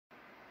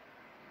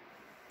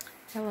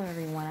Hello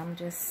everyone, I'm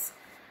just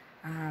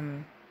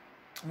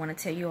want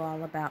to tell you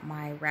all about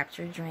my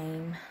rapture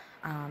dream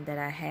that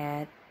I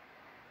had.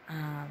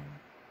 I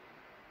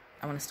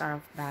want to start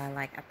off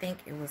by I think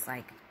it was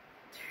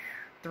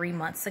 3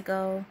 months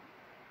ago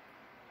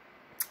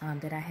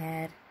that I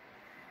had.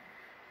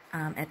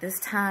 At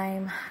this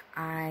time,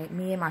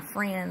 me and my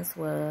friends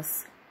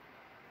was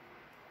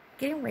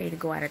getting ready to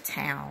go out of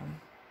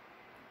town.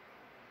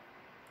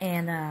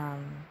 And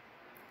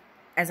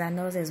as I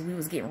noticed, as we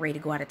was getting ready to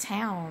go out of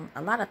town,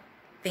 a lot of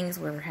things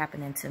were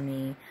happening to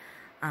me.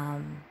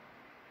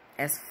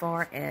 As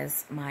far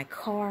as my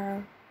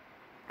car,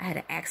 I had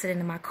an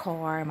accident in my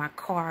car. My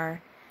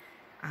car,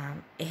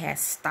 it had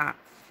stopped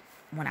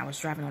when I was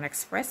driving on the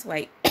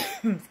expressway.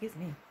 Excuse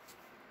me.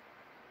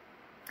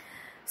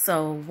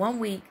 So one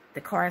week,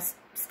 the car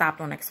stopped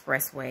on the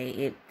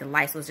expressway. The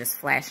lights was just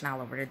flashing all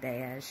over the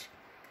dash.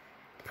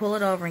 Pull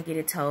it over and get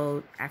it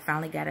towed. I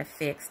finally got it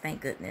fixed.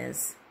 Thank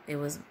goodness. It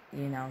was,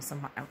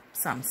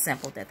 something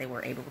simple that they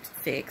were able to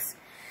fix.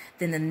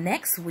 Then the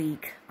next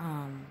week, me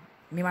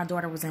and my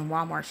daughter was in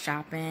Walmart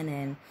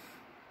shopping,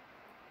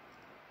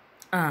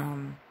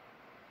 and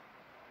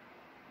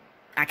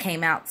I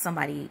came out.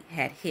 Somebody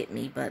had hit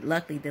me, but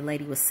luckily the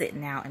lady was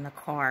sitting out in the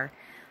car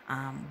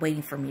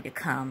waiting for me to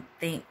come.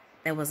 Think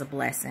that was a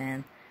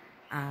blessing.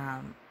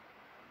 I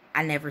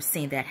never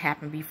seen that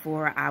happen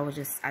before. I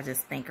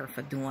just thank her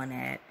for doing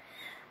that.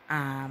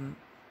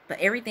 But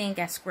everything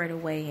got squared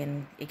away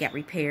and it got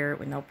repaired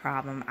with no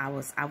problem. I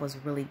was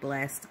really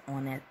blessed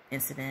on that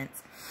incident.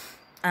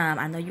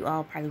 I know you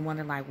all probably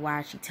wonder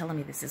why is she telling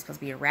me this is supposed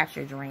to be a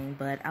rapture dream,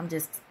 but I'm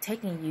just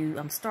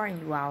I'm starting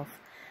you off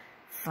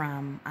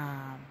from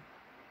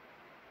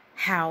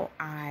how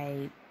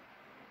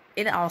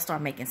it all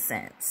started making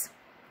sense.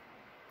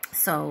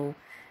 So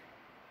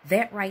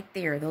that right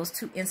there, those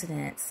two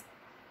incidents,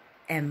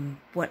 and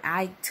what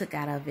I took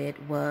out of it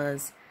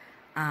was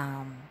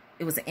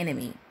it was the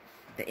enemy.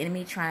 The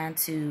enemy trying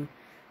to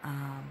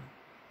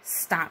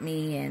stop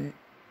me, and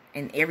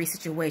in every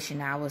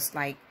situation I was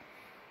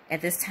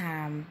at this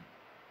time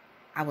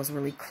I was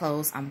really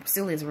close. I'm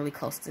still is really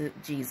close to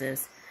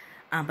Jesus.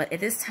 But at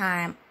this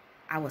time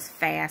I was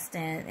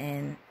fasting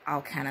and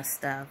all kind of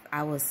stuff.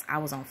 I was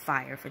on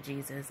fire for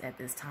Jesus at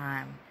this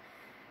time.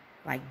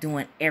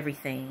 Doing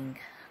everything,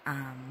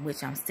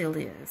 which I'm still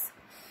is.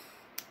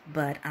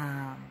 But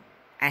I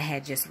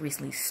had just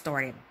recently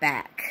started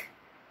back.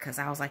 Because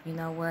I was like, you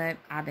know what?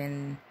 I've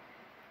been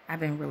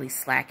really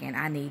slacking.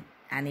 I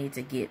need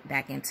to get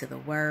back into the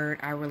Word.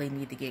 I really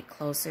need to get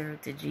closer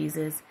to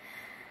Jesus.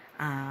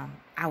 I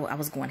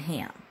was going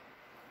ham.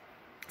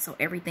 So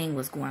everything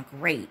was going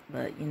great.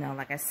 But,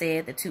 like I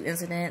said, the two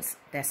incidents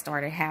that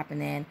started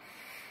happening.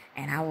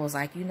 And I was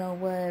like, you know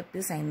what?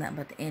 This ain't nothing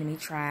but the enemy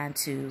trying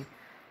to,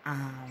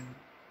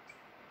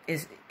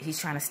 he's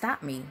trying to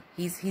stop me.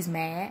 He's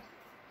mad.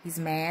 He's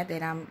mad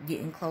that I'm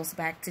getting close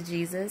back to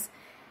Jesus.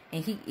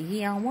 And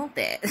he don't want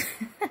that.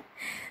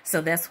 So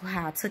that's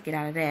how I took it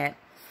out of that.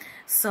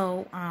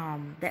 So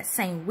that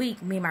same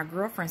week, me and my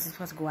girlfriends were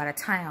supposed to go out of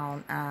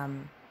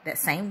town. That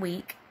same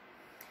week,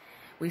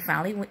 we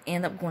finally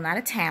ended up going out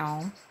of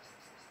town.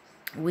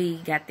 We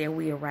got there,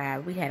 we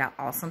arrived. We had an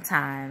awesome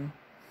time.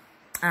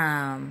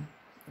 When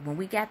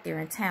we got there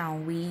in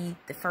town,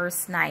 the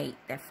first night,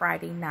 that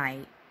Friday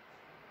night,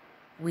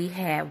 we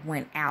had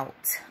went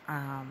out.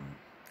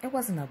 It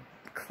wasn't a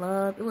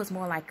club. It was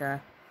more like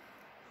a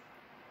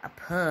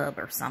pub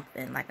or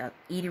something, like a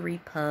eatery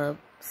pub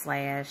 /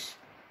 where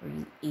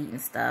you eat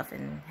and stuff,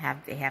 and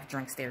they have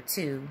drinks there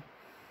too.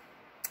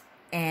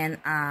 And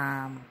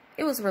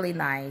it was really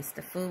nice.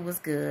 The food was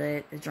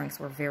good. The drinks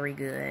were very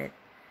good.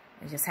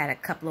 I just had a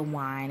couple of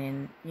wine,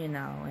 and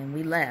and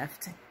we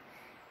left.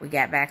 We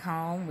got back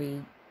home.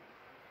 We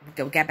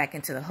got back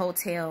into the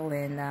hotel,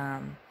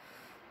 and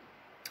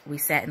we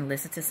sat and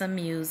listened to some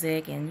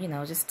music, and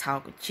just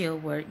talk, chill.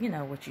 What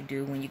what you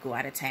do when you go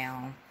out of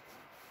town.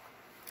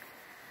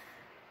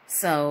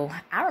 So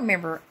I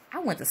remember I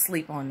went to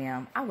sleep on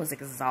them. I was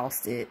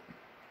exhausted.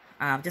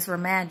 Just to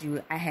remind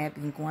you, I had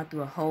been going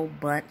through a whole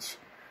bunch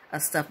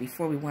of stuff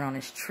before we went on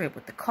this trip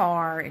with the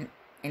car and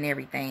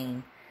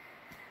everything.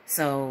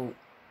 So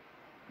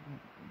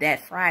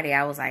that Friday,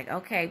 I was like,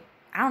 okay,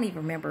 I don't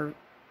even remember.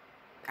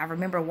 I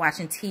remember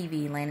watching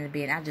TV, laying in the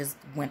bed, and I just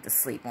went to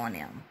sleep on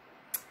them.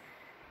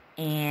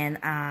 And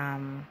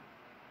I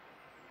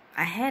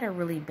had a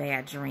really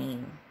bad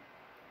dream.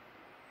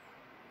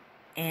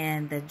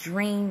 And the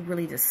dream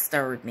really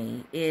disturbed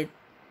me. It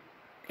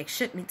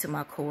shook me to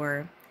my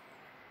core.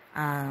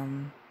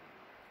 How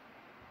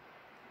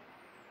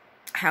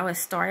it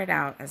started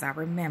out, as I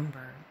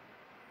remember,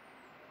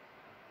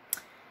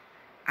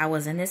 I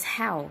was in this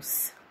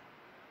house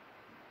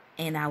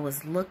and I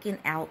was looking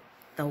out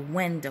the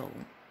window,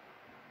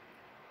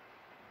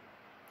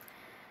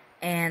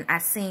 and I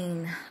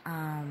seen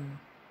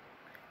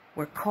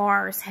where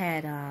cars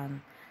had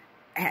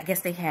I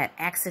guess they had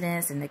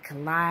accidents and they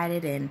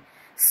collided, and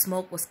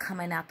smoke was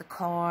coming out the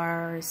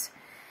cars,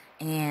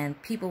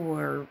 and people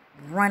were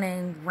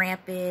running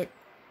rampant.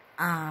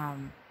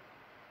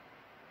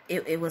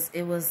 it was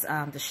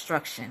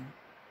destruction.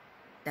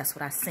 That's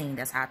what I seen.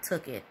 That's how I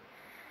took it.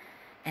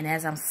 And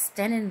as I'm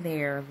standing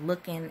there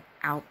looking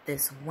out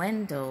this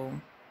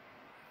window,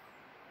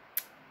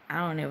 I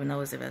don't even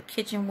know, is it a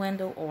kitchen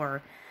window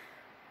or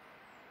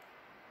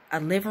a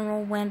living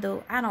room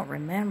window? I don't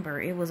remember.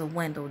 It was a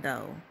window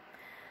though.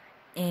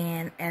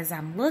 And as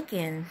I'm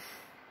looking,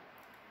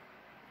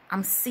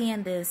 I'm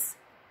seeing this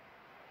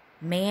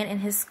man in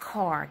his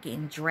car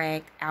getting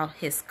dragged out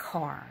his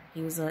car.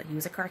 He was a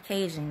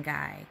Caucasian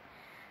guy.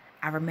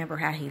 I remember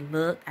how he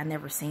looked. I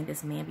never seen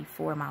this man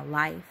before in my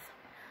life.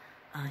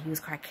 He was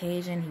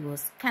Caucasian. He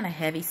was kind of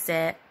heavy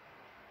set.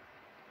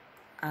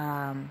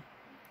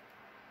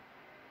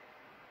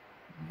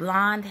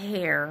 Blonde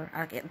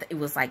hair. It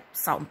was like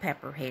salt and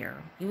pepper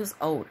hair. He was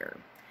older.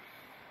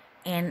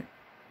 And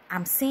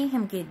I'm seeing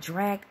him get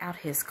dragged out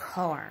his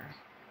car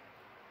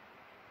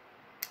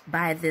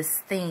by this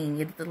thing.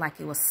 It looked like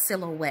it was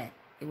silhouette.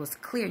 It was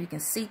clear. You can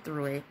see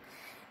through it.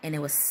 And it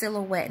was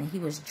silhouette. And he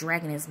was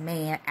dragging his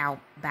man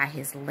out by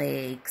his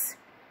legs.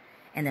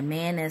 And the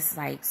man is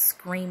like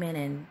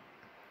screaming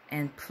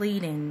and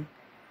pleading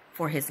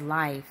for his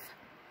life.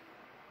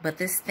 But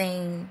this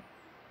thing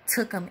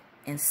took him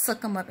and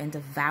sucked him up and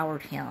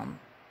devoured him.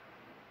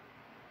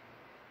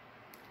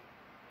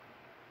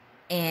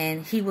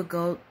 And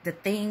the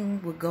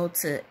thing would go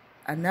to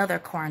another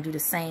car and do the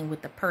same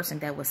with the person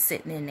that was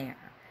sitting in there.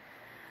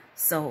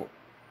 So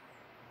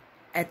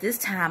at this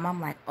time, I'm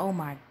like, oh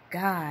my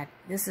God,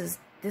 this is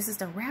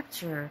the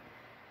rapture.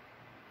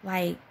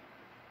 Like,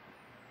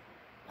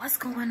 what's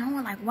going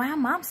on? Like, why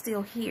am I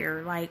still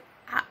here? Like,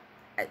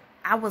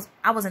 I was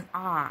in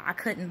awe. I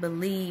couldn't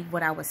believe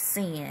what I was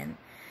seeing.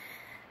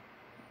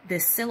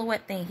 This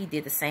silhouette thing, he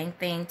did the same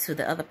thing to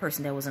the other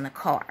person that was in the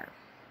car.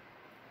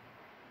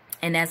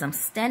 And as I'm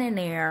standing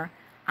there,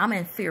 I'm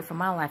in fear for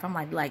my life. I'm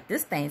like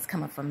this thing's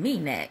coming for me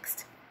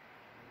next.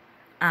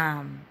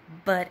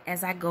 But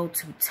as I go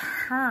to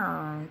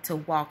turn to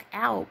walk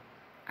out,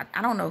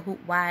 I don't know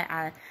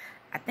why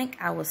I think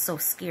I was so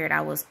scared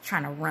I was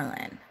trying to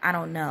run. I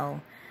don't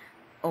know.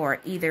 Or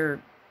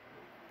either,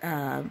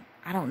 I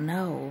don't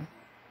know.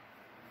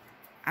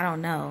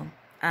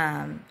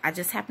 I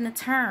just happened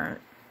to turn.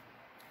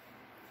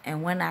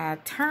 And when I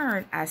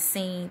turned, I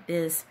seen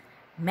this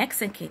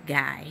Mexican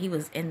guy. He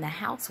was in the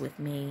house with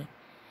me.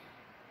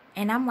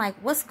 And I'm like,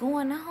 what's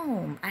going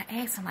on? I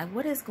asked him, like,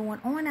 what is going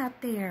on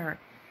out there?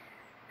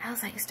 I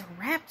was like, it's the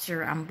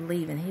rapture, I'm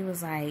believing. He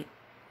was like,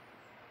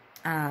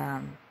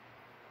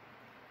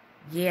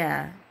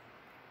 yeah.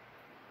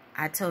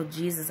 I told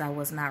Jesus I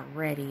was not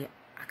ready.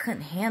 I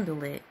couldn't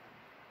handle it.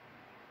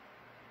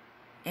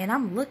 And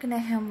I'm looking at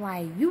him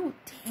like, you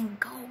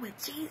didn't go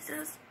with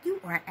Jesus. You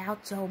are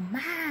out your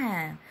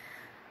mind.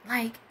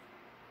 Like,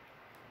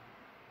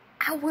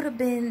 I would have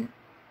been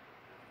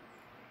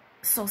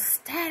so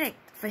ecstatic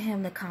for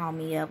him to call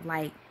me up.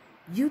 Like,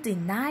 you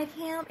denied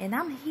him and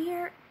I'm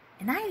here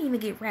and I didn't even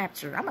get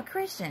raptured. I'm a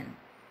Christian.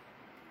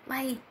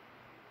 Like,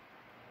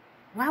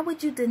 why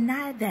would you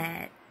deny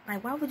that?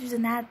 Like, why would you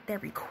deny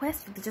that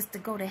request just to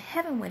go to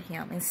heaven with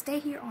him and stay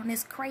here on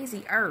this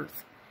crazy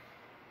earth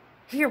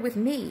here with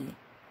me?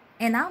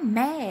 And I'm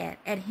mad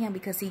at him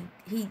because he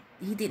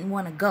didn't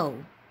want to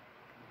go.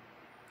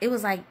 It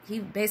was like he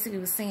basically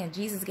was saying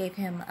Jesus gave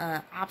him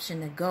an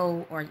option to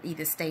go or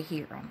either stay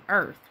here on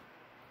earth.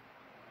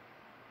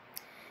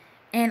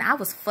 And I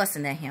was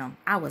fussing at him.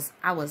 I was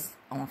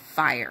on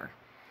fire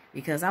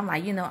because I'm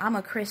like, you know, I'm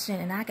a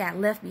Christian and I got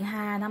left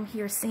behind. I'm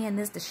here seeing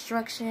this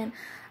destruction.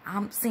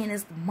 I'm seeing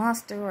this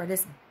monster or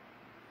this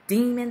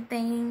demon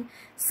thing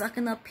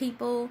sucking up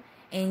people,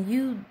 and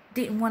you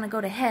didn't want to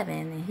go to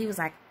heaven. And he was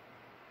like,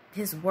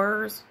 his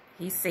words,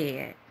 he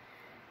said,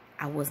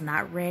 I was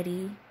not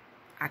ready.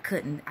 I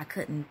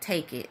couldn't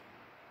take it.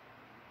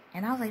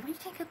 And I was like, well, you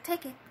can't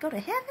take it, go to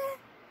heaven?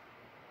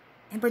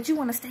 But you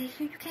want to stay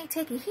here, you can't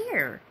take it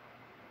here.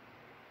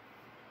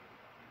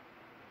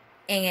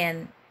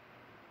 And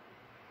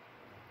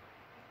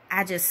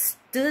I just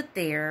stood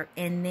there,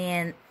 and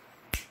then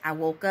I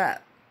woke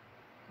up.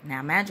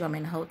 Now, imagine I'm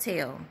in a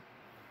hotel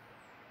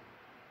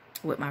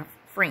with my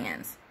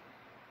friends.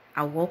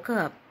 I woke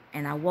up,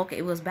 and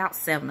it was about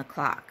 7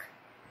 o'clock.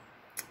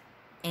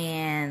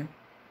 And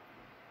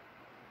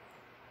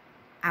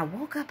I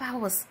woke up, I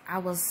was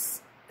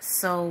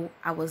still.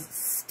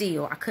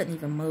 I couldn't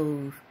even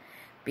move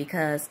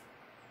because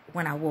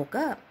when I woke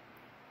up,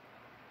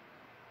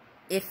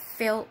 it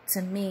felt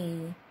to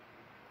me,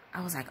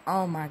 I was like,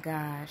 oh my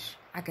gosh,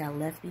 I got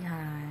left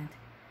behind.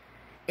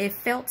 It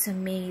felt to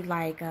me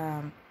like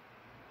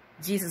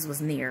Jesus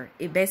was near.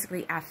 It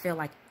basically, I feel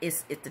like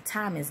the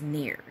time is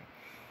near.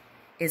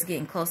 It's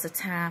getting close to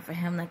time for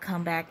him to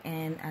come back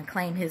and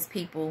claim his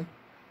people.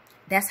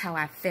 That's how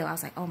I felt. I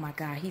was like, oh my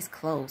God, he's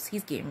close.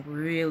 He's getting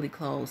really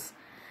close.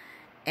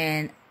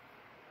 And,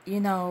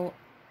 you know,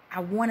 I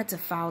wanted to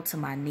fall to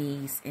my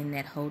knees in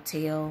that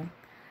hotel.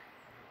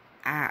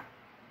 I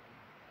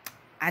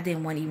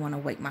didn't even want to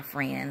wake my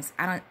friends.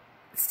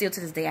 Still to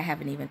this day, I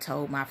haven't even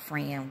told my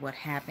friend what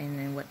happened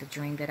and what the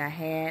dream that I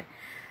had.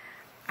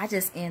 I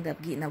just ended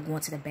up getting up,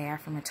 going to the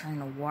bathroom and turning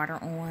the water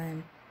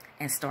on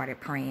and started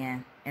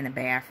praying in the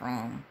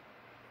bathroom.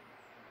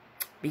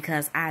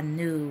 Because I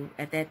knew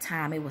at that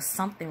time it was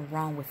something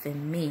wrong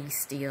within me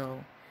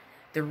still.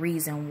 The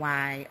reason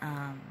why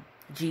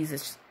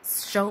Jesus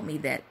showed me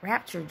that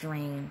rapture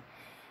dream,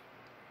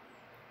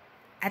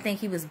 I think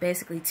he was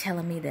basically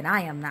telling me that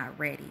I am not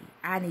ready.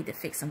 I need to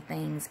fix some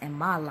things in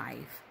my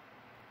life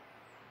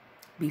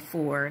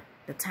before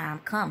the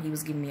time come. He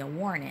was giving me a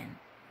warning.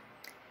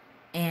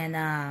 And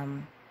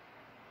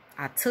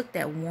I took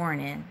that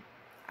warning.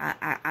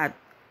 I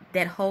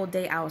that whole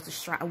day I was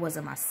distraught. I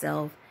wasn't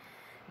myself.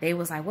 They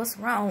was like, "What's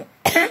wrong?"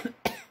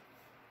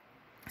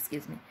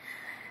 Excuse me.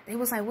 They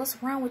was like,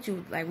 "What's wrong with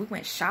you?" Like, we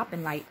went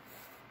shopping, like,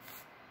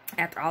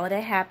 after all of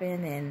that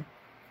happened, and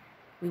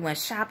we went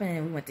shopping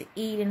and we went to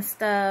eat and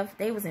stuff.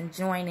 They was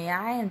enjoying it.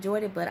 I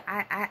enjoyed it, but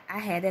I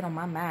had that on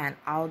my mind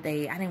all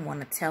day. I didn't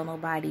want to tell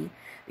nobody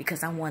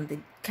because I wanted to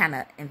kind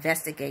of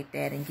investigate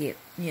that and get,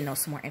 you know,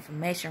 some more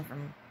information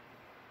from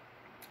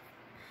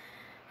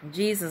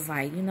Jesus.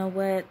 Like, you know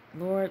what,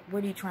 Lord,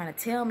 what are you trying to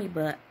tell me?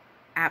 But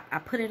I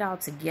put it all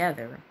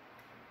together.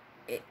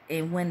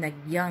 And when the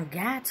young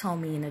guy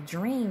told me in a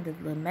dream, the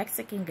little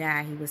Mexican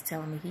guy, he was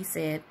telling me, he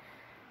said,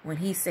 when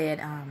he said,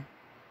 I'm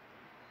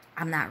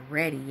not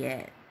ready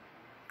yet,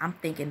 I'm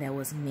thinking that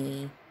was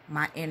me,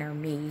 my inner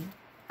me,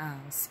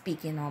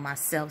 speaking on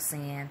myself,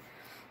 saying,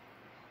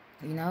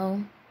 you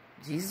know,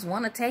 Jesus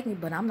want to take me,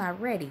 but I'm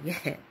not ready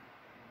yet.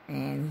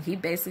 And he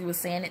basically was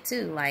saying it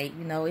too, like,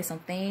 you know, it's some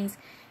things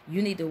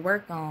you need to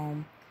work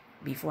on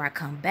before I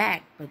come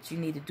back, but you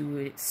need to do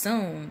it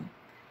soon.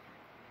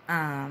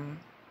 The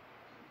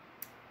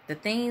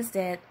things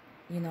that,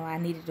 you know, I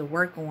needed to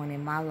work on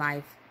in my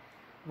life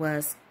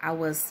was I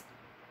was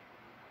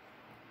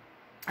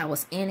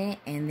in it,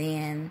 and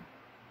then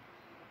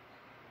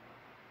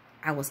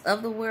I was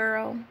of the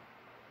world,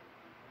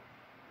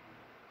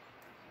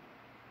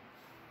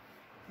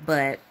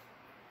 but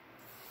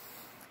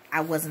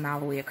I wasn't all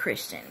the way a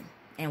Christian.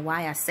 And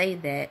why I say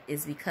that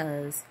is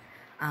because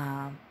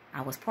I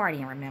was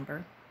partying,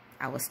 remember?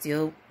 I was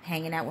still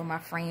hanging out with my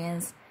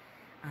friends,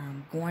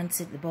 going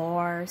to the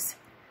bars.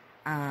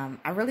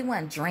 I really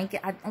wasn't drinking.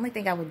 The only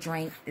thing I would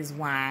drink is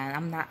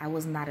wine. I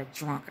was not a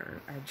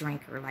drinker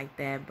like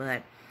that,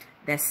 but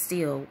that's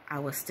still, I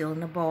was still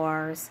in the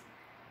bars,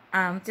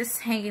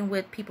 just hanging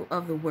with people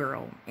of the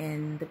world.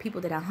 And the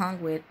people that I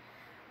hung with,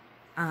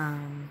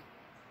 some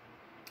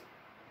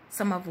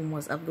of them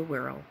was of the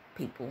world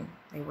people.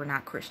 They were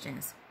not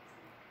Christians.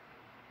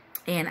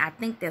 And I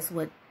think that's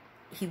what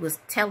he was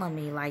telling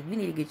me, like, you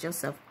need to get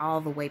yourself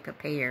all the way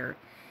prepared.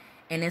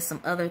 And there's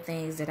some other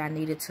things that I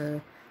needed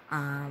to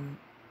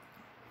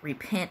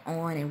repent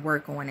on and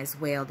work on as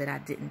well that I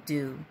didn't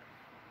do.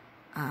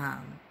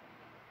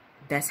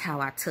 That's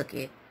how I took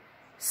it.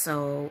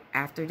 So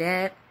after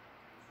that,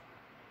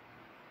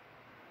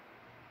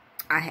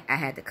 I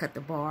had to cut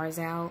the bars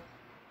out.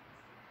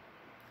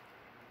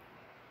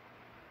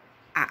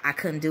 I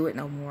couldn't do it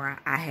no more.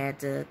 I had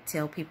to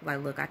tell people,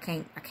 like, look, I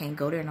can't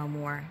go there no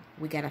more.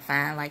 We gotta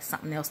find like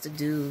something else to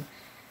do.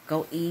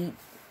 Go eat,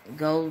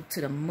 go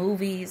to the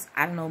movies.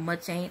 I don't know,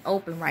 much ain't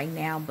open right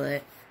now,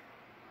 but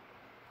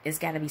it's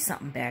gotta be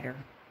something better.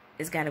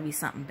 It's gotta be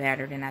something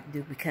better than I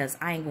do, because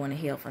I ain't going to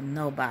hell for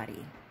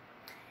nobody.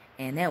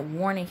 And that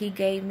warning he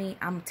gave me,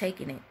 I'm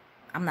taking it.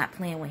 I'm not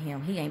playing with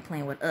him. He ain't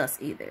playing with us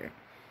either.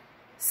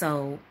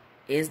 So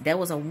that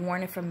was a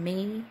warning from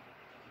me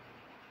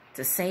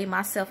to save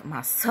myself and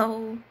my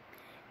soul,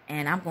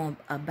 and I'm going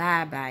to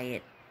abide by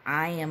it.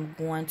 I am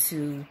going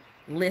to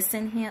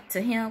listen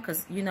to him,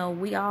 because, you know,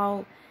 we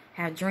all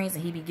have dreams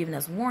and he be giving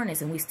us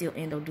warnings, and we still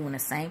end up doing the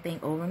same thing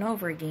over and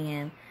over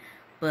again.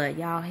 But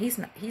y'all, he's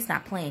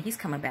not playing. He's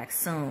coming back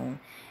soon,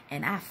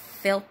 and I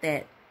felt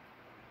that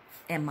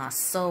in my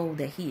soul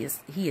that he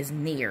is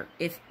near.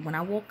 When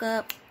I woke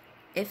up,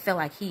 it felt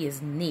like he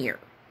is near.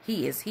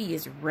 He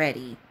is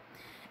ready.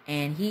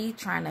 And he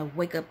trying to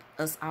wake up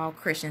us all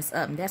Christians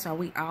up. And that's why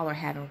we all are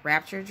having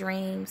rapture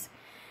dreams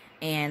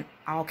and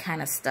all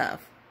kind of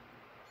stuff.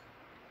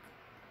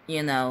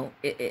 You know,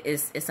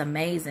 it's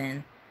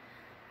amazing.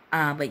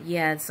 But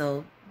yeah,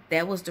 so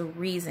that was the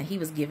reason he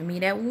was giving me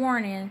that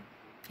warning.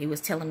 He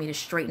was telling me to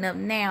straighten up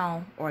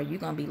now, or you're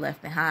going to be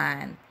left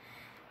behind.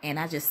 And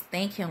I just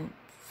thank him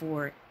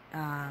for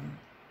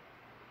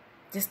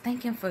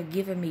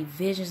giving me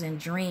visions and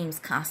dreams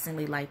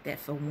constantly like that,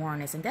 for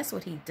warnings. And that's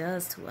what he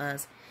does to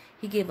us.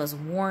 He give us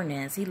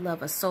warnings. He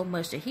loves us so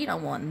much that he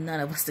don't want none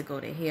of us to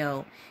go to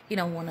hell. He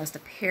don't want us to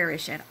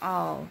perish at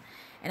all.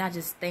 And I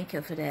just thank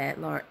him for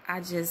that, Lord. I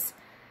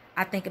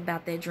think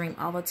about that dream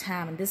all the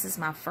time. And this is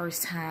my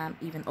first time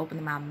even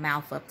opening my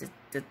mouth up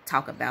to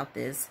talk about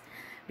this,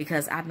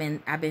 because I've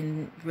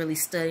been really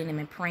studying him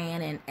and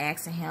praying and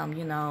asking him,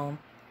 you know,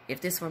 if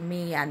this were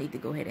me, I need to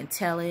go ahead and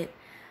tell it.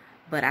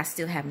 But I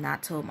still have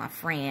not told my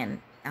friend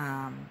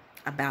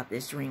about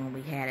this dream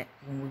when we had it,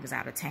 when we was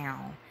out of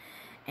town.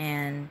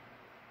 And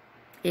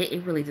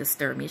it really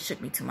disturbed me. It shook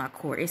me to my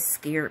core. It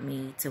scared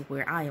me to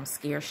where I am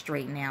scared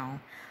straight now.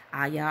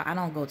 Y'all, I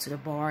don't go to the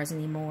bars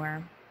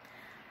anymore.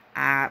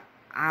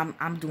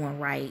 I'm doing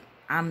right.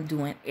 I'm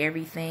doing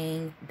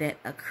everything that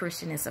a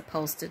Christian is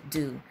supposed to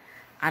do.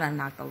 I done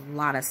knocked a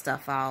lot of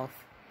stuff off.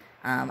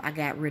 I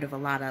got rid of a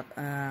lot of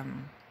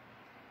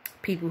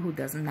people who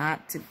does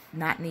not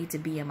need to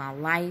be in my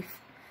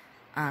life.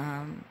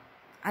 I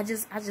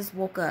just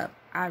woke up.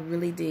 I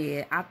really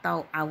did. I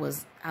thought I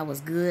was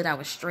good. I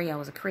was straight. I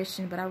was a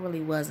Christian, but I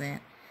really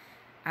wasn't.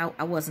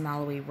 I wasn't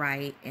all the way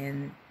right,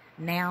 and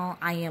now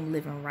I am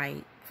living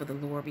right for the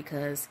Lord,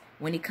 because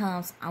when He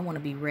comes, I want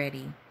to be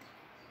ready.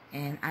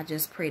 And I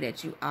just pray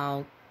that you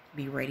all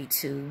be ready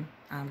to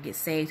get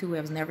saved.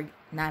 Whoever's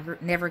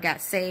never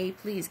got saved,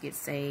 please get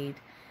saved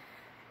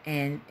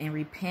and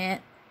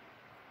repent,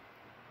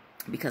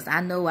 because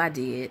I know I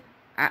did.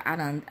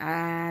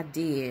 I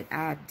did.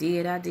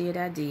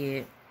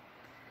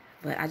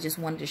 But I just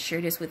wanted to share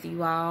this with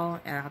you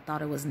all, and I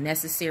thought it was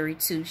necessary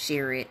to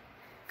share it.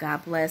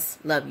 God bless.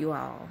 Love you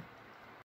all.